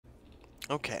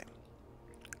Okay,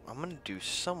 I'm gonna do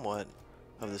somewhat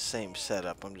of the same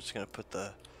setup. I'm just gonna put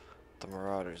the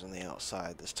Marauders on the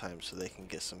outside this time so they can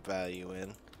get some value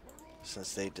in,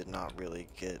 since they did not really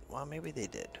get, well, maybe they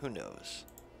did, who knows.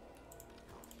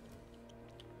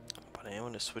 But I am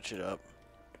gonna switch it up,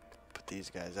 put these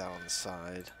guys out on the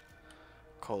side.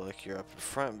 Kolek, you're up in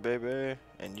front, baby,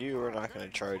 and you are not gonna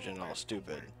charge in all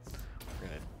stupid. We're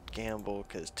gonna gamble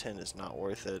because 10 is not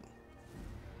worth it.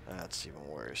 That's even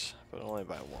worse, but only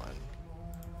by 1.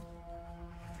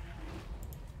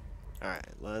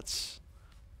 Alright, let's...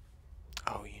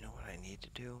 Oh, you know what I need to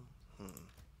do?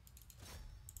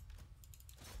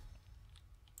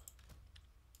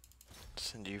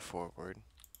 Send you forward.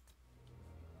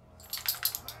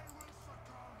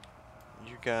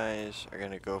 You guys are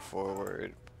gonna go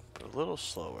forward, but a little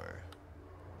slower.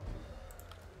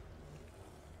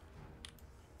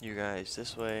 You guys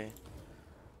this way,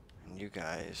 and you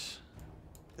guys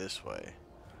this way.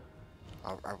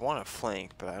 I want to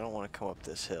flank, but I don't want to come up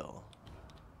this hill.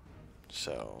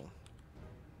 So,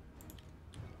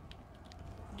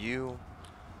 you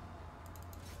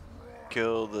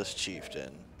kill this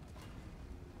chieftain.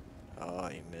 Oh,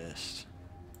 you missed.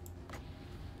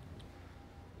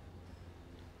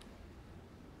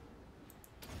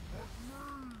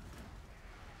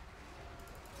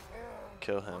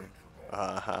 Kill him.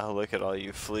 Look at all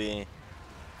you flee.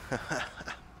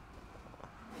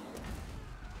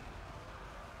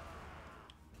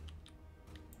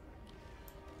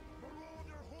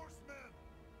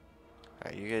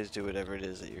 Alright, you guys do whatever it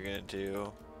is that you're gonna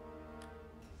do.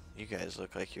 You guys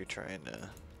look like you're trying to...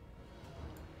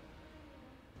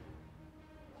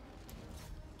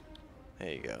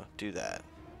 There you go. Do that.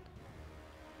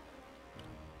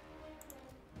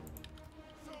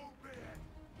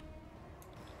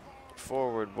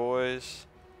 Forward, boys.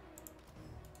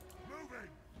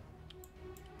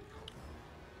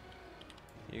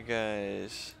 You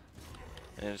guys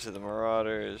into the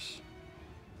Marauders.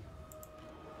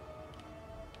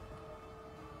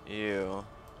 You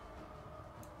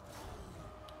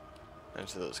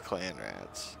into those clan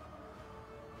rats.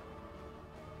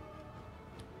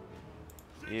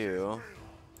 You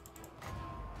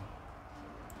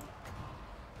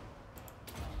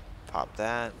pop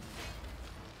that.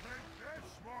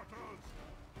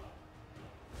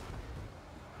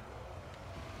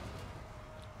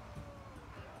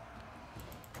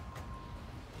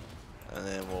 And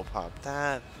then we'll pop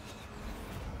that.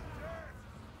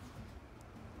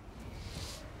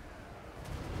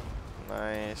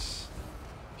 Nice.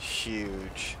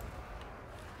 Huge.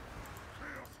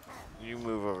 You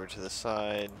move over to the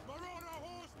side.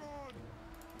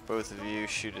 Both of you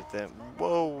shoot at them.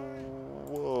 Whoa!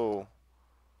 Whoa!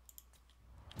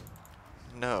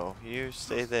 No, you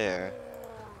stay there.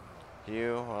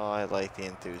 You, well, I like the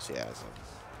enthusiasm.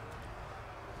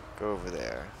 Go over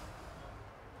there.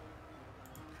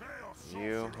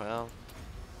 You, well...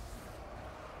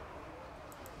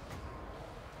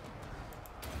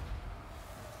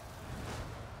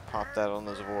 Pop that on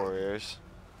those warriors.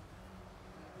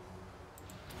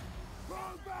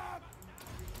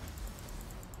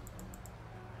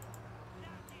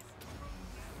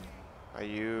 Are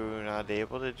you not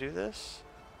able to do this?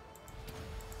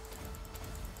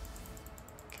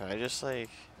 Can I just like...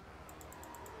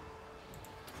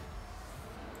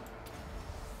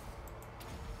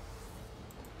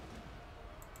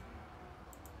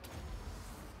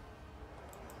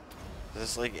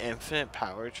 Is this like infinite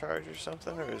power charge or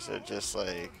something, or is it just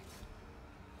like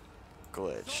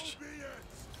glitched?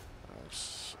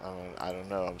 I don't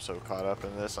know. I'm so caught up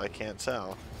in this, I can't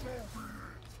tell.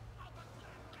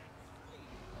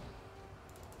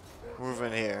 Move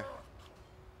in here.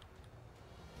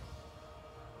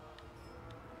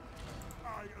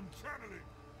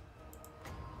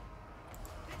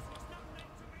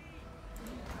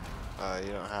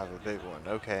 You don't have a big one.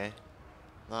 Okay.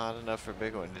 Not enough for a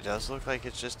big one. It does look like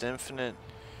it's just infinite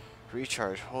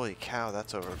recharge. Holy cow,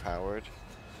 that's overpowered.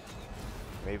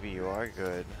 Maybe you are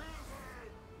good.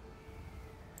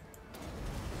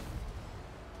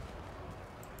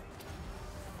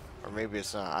 Or maybe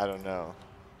it's not. I don't know.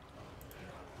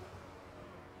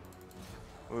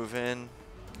 Move in.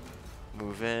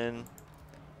 Move in.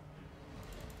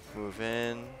 Move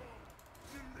in.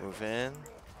 Move in.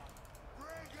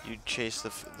 You chase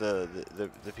the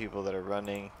people that are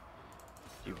running.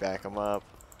 You back them up.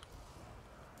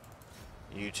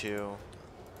 You two.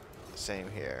 Same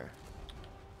here.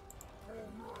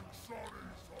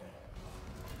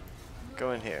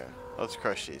 Go in here. Let's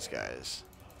crush these guys.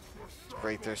 Let's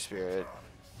break their spirit.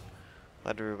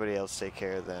 Let everybody else take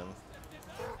care of them.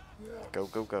 Go,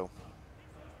 go, go.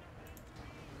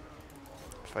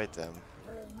 Fight them.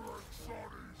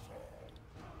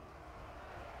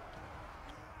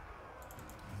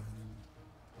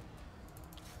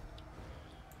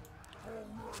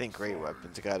 I think great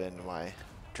weapons got into my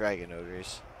dragon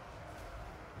ogres.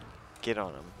 Get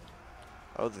on them.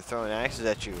 Oh, they're throwing axes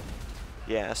at you.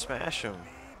 Yeah, smash them.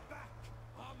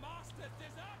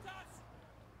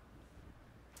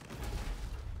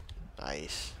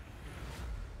 Nice.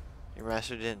 Your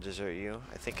master didn't desert you.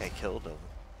 I think I killed him.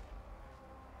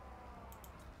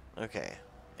 Okay.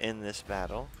 In this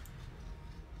battle,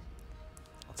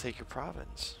 I'll take your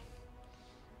province.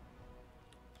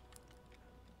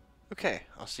 Okay,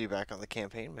 I'll see you back on the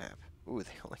campaign map. Ooh,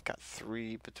 they only got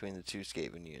 3 between the 2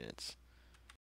 Skaven units.